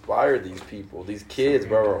inspire these people, these kids,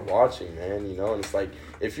 bro, are watching, man. And it's like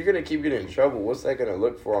if you're gonna keep getting in trouble, what's that gonna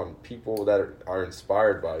look for on people that are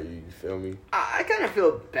inspired by you? You feel me? I kind of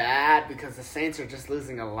feel bad because the Saints are just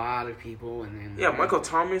losing a lot of people, and then Yeah, Michael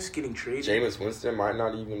Thomas getting traded. Jameis Winston might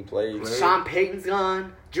not even play. Sean Payton's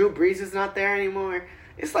gone. Drew Brees is not there anymore.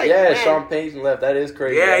 It's like, Yeah, man, Sean Payton left. That is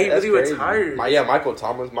crazy. Yeah, he That's really crazy. retired. Michael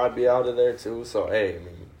Thomas might be out of there too. So hey, I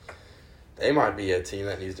mean, they might be a team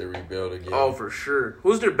that needs to rebuild again. Oh, for sure.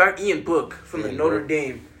 Who's their back? Ian Book from the Ian Notre Book.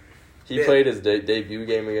 Dame. He Yeah. played his debut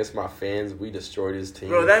game against my fans. We destroyed his team.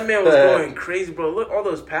 Bro, that man was going crazy, bro. Look, all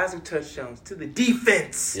those passing touchdowns to the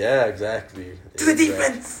defense. Yeah, exactly. To the Exactly.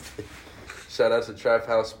 defense. Shout out to Trap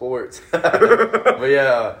House Sports. But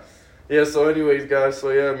yeah. So anyways, guys. So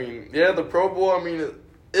yeah, I mean, yeah, the Pro Bowl. I mean,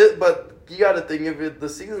 but you got to think if the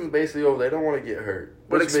season's basically over, they don't want to get hurt.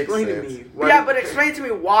 But which makes explain to sense. me. Why Yeah, but explain to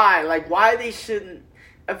me why. Why they shouldn't.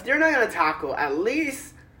 If they're not gonna tackle, at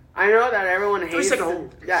least I know that everyone hates. 3-second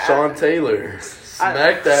hold. Yeah, Sean Taylor, smack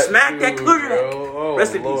that dude, quarterback. bro. Oh,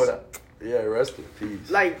 Rest in Lord. peace. Yeah, rest in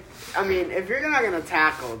peace. I mean, if you're not gonna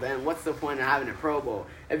tackle, then what's the point of having a Pro Bowl?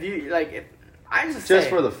 If you if I just Just say,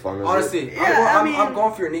 for the fun of Honestly, it. Yeah, I'm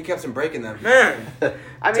going for your kneecaps and breaking them. Man,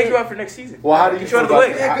 I take mean, you out for next season. Well, how do you Get you feel out of the about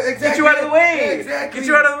way. that? Get you out of the way. Yeah, exactly. Get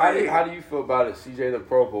you out of the How way. do you feel about it, CJ, the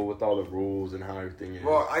Pro Bowl with all the rules and how everything is?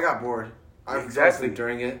 Well, I got bored. I fell Exactly. asleep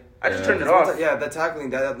during it. I just Yeah. turned it off. Yeah, that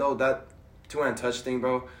tackling, that two-hand touch thing,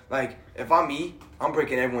 bro. If I'm me, I'm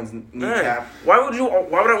breaking everyone's Man, kneecap. why would I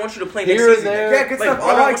want you to play next Here and season? there. Yeah, good Like, stuff. why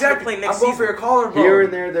would I Oh, want you to exactly. play next I'm going for season? your collar, bro. Here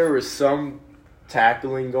and there was some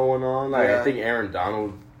tackling going on. I Yeah. think Aaron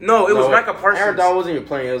Donald. No, it was Micah Parsons. Aaron Donald wasn't even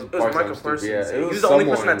playing. It was, It was Micah Parsons. Yeah, He was the only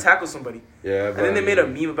person that tackled somebody. Yeah, And then they made a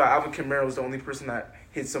meme about Alvin Kamara was the only person that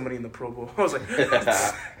hit somebody in the Pro Bowl. I was like,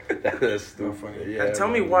 That's stupid. Yeah, and tell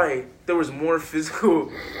me man. why there was more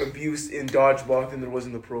physical abuse in dodgeball than there was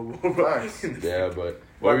in the Pro Bowl. bro. Nice. In the- Yeah, but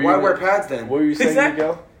Why were you- wear pads then? What were you saying, Exactly.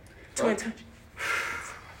 Miguel? Two-hand touch.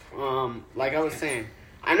 like I was saying,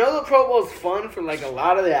 I know the Pro Bowl is fun for a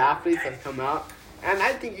lot of the athletes that come out, and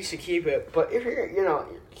I think you should keep it. But if you're,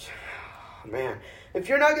 man, if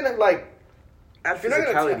you're not gonna Add if you're not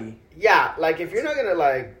gonna physicality. if you're not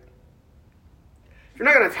gonna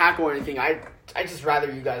you're not gonna tackle or anything, I just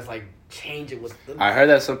rather you guys like change it with the. I heard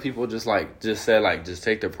that some people just said just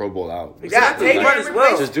take the Pro Bowl out. Yeah, take Might it as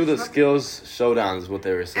well. Just do the skills showdown is what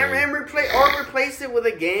they were saying. and replace it with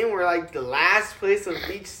a game where like the last place of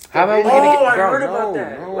each. How about we division- gonna I bro, heard no, about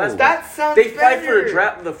that. no. Last- That sounds They fight for better. a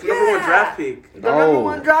draft, the number one draft pick. The number No.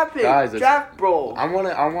 one draft pick. Guys, it's- draft bro. I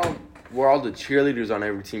want where all the cheerleaders on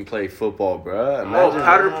every team play football, bro. Oh, Imagine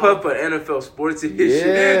Powder Puff, an NFL Sports Edition.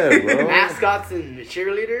 Yeah, bro. Mascots and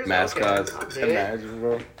cheerleaders. mascots. Okay, I'll do it. Imagine,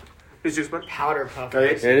 bro. It's just fun. Powder puff.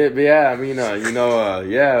 Yeah, I mean,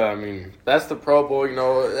 I mean, that's the Pro Bowl.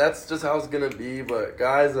 That's just how it's gonna be. But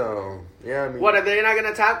guys, yeah, I mean, What, are they not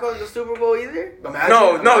gonna tackle in the Super Bowl either?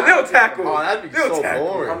 No, they'll tackle. Oh, that'd be They'll so tackle.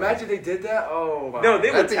 boring. Imagine they did that. Oh, wow. No, they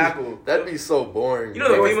would That'd be- tackle. That'd be so boring. You know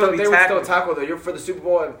They the would, people still, be they would still tackling. tackle though. You're for the Super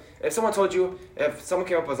Bowl. If someone told you, if someone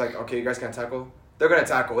came up and was like, okay, you guys can't tackle, they're gonna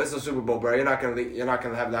tackle. It's the Super Bowl, bro. You're not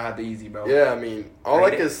gonna have that the easy, bro. Yeah, I mean, all I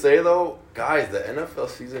Right. can say though, guys, the NFL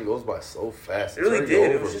season goes by so fast. It really It's did.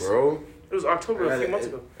 already It over, was just- bro. It was October a few months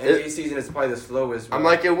ago. NBA season is probably the slowest. Bro. I'm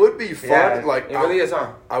like, it would be fun. yeah, Like, it really is,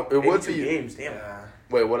 huh? it would 82 be. games, damn. Yeah.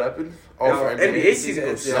 Wait, what happened? Oh, No, for NBA season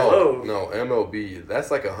is was yeah. slow. No, MLB.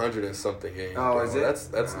 That's like 100 and something games. Oh, bro. is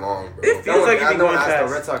it? That's long, It bro. feels No one- like it'd be no one going asked, though.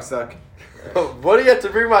 fast. Red Sox suck. What do you have to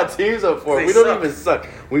bring my teams up for? They We don't suck. even suck.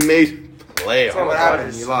 We made playoffs. So what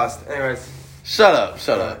happened? You lost. Anyways. Shut up.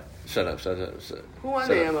 Who won Shut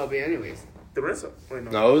the up. MLB anyways? The Red Sox. Wait,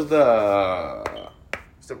 no. No, it was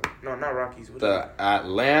No, not Rockies. What the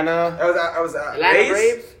Atlanta I was Atlanta Braves?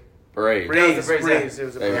 Braves? Braves. Braves. Braves, Braves. It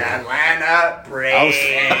was a They were- Braves. Atlanta Braves.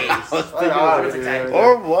 I was thinking Oh, of- dude.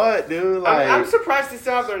 or what, dude? Like, I'm surprised they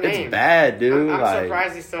still have their name. it's bad, dude. I'm like,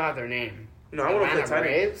 surprised they still have their name. No, I want to play Atlanta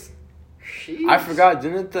tight end. Braves? Sheesh. I forgot.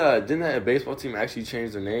 Didn't that baseball team actually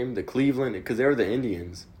change their name? The Cleveland, because they were the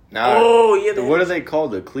Indians. Now, Oh, yeah. what are they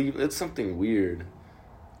called? The Cleveland. It's something weird.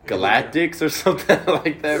 Galactics or something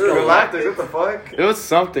like that. bro. Galactic, what the fuck? It was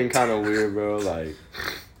something kind of weird, bro. Like,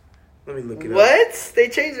 Let me look it up. What? They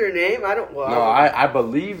changed their name? I don't. Well, no, I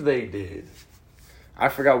believe they did. I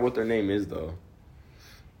forgot what their name is though.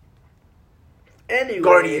 Anyways.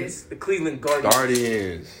 Guardians. The Cleveland Guardians.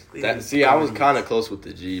 Guardians. Cleveland See, I was Guardians. kind of close with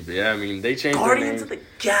the G, but yeah, I mean, they changed Guardians their of name.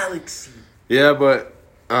 the Galaxy. Yeah, but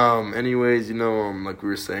anyways, like we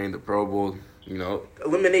were saying, the Pro Bowl,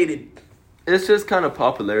 Eliminated. it's just kind of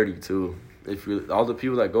popularity too. If you all the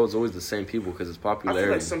people that go, it's always the same people because it's I feel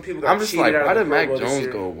popularity. like some people got I'm just cheated like, out why of the did Pro Mac Bowl this Jones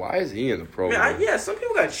year. go? Why is he in the Pro Bowl? Man, some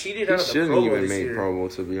people got cheated He out of the shouldn't Pro Bowl even this make year. Pro Bowl,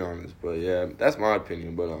 to be honest. But yeah, that's my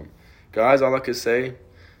opinion. But guys, all I could say,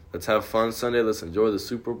 let's have fun Sunday. Let's enjoy the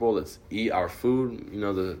Super Bowl. Let's eat our food.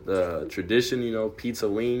 The tradition. Pizza,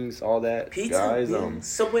 wings, all that. Pizza, guys. wings,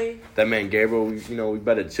 Subway. That man Gabriel. We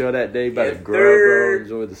better chill that day. Better Yeah, grill, third. bro.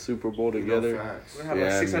 Enjoy the Super Bowl together. Facts. We're gonna have Yeah,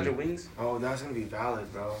 like I 600 mean- wings. Oh, that's gonna be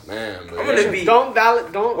valid, bro. Man, but I'm gonna yeah. be. Don't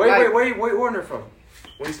valid. Don't. Wait, like, where you ordering from?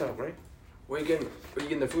 Wingstop, right? Where you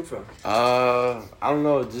getting the food from? I don't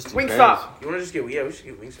know. It just depends. Wingstop. You wanna just get? Yeah, we should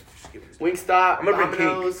get Wingstop. Wingstop. I'm gonna bring cake.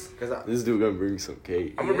 Domino's. Cause This dude gonna bring some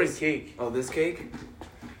cake. I'm gonna bring Yes. cake. oh, this cake.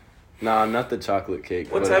 Nah, not the chocolate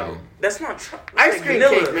cake. What but, type of? That's not chocolate. Ice cream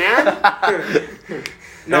cake, man.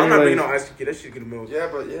 No, I'm not bringing Anyways. no ice cream cake. That shit's gonna melt. Yeah,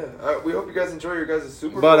 but yeah, we hope you guys enjoy your guys'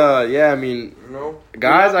 Super Bowl. But yeah, I mean,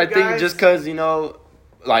 guys, love I you think guys. just because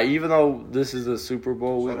even though this is a Super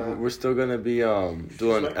Bowl, Shut up. we're still gonna be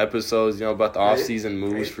doing episodes, about the Right. off-season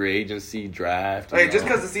moves, Right. free agency, draft. Hey, you just know.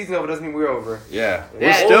 because the season's over doesn't mean we're over. Yeah, we're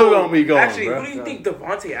Yeah. still gonna be going, Actually, bro. who do you think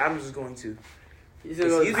Devontae Adams is going to? He's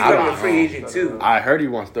Because gonna he's go. I becoming don't a free know. agent too. I heard he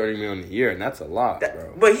wants $30 million a year, and that's a lot,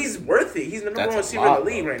 bro. But he's worth it. He's the number That's one a receiver lot, in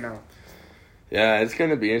the league bro. right now. Yeah, it's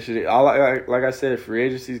gonna be interesting. Like I said, free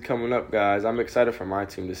agency's coming up, guys. I'm excited for my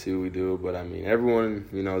team to see what we do. But I mean, everyone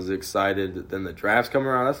is excited. Then the draft's coming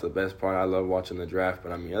around. That's the best part. I love watching the draft.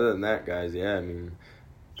 But I mean, other than that, guys, yeah, I mean,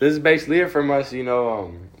 this is basically it from us.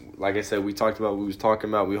 Like I said, we talked about what we was talking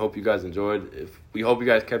about. We hope you guys enjoyed. We hope you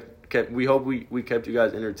guys kept. We hope we kept you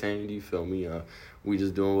guys entertained. You feel me? We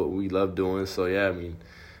just doing what we love doing. So yeah, I mean,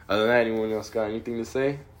 other than that, anyone else got anything to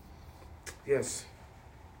say? Yes.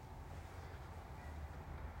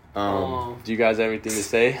 Do you guys have anything to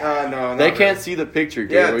say? No, They not can't really. see the picture,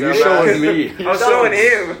 Yeah, Gabriel. You're dumbass. showing me. I was showing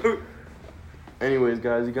him. Anyways,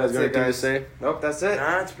 guys, you guys That's got it, anything to guys. say? Nope, that's it.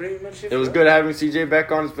 Nah, it's pretty much it. It was bro. good having CJ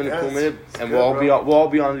back on. It's been a cool Yes, minute, it's and good, we'll bro. all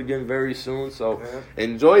be on again very soon. So Yeah.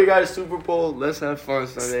 enjoy you guys Super Bowl. Let's have fun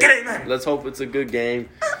Sunday. Get it, man. Let's hope it's a good game.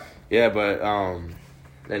 Yeah, but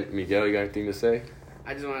and Miguel, you got anything to say?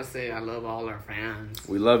 I just want to say I love all our fans.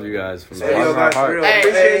 We love you guys from the Hey, bottom yo, of our guys, for real. heart. Hey,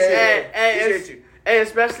 Appreciate you. hey, Appreciate you. Hey,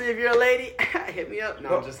 especially if you're a lady, hit me up.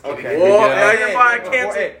 No, I'm just kidding. Okay. Whoa, Miguel. now you're fine. Before-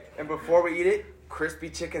 Cancel. hey, and before we eat it, crispy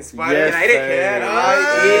chicken spider. Yes, Can I eat it? sir. Can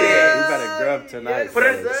I eat it? We better grub tonight. Yes, Put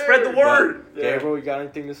it, sir. spread the word. Gabriel, you got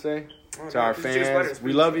anything to say? To our Crispy chicken spider. fans,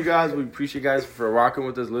 we love you guys. We appreciate you guys for rocking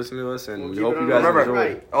with us, listening to us, and We'll we keep hope it you on guys the enjoy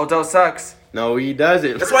right. it. Odell sucks. No, he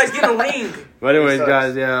doesn't. That's why he's getting a ring. But anyways, sucks.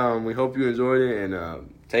 guys, yeah, we hope you enjoyed it,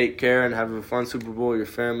 and take care and have a fun Super Bowl with your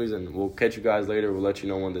families, and we'll catch you guys later. We'll let you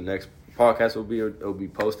know when the next podcast will be. It'll be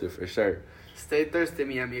posted for sure. Stay thirsty,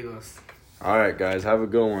 mi amigos. All right, guys, have a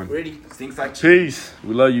good one. Ready? Stinks like Peace.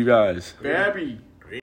 We love you guys. Babby.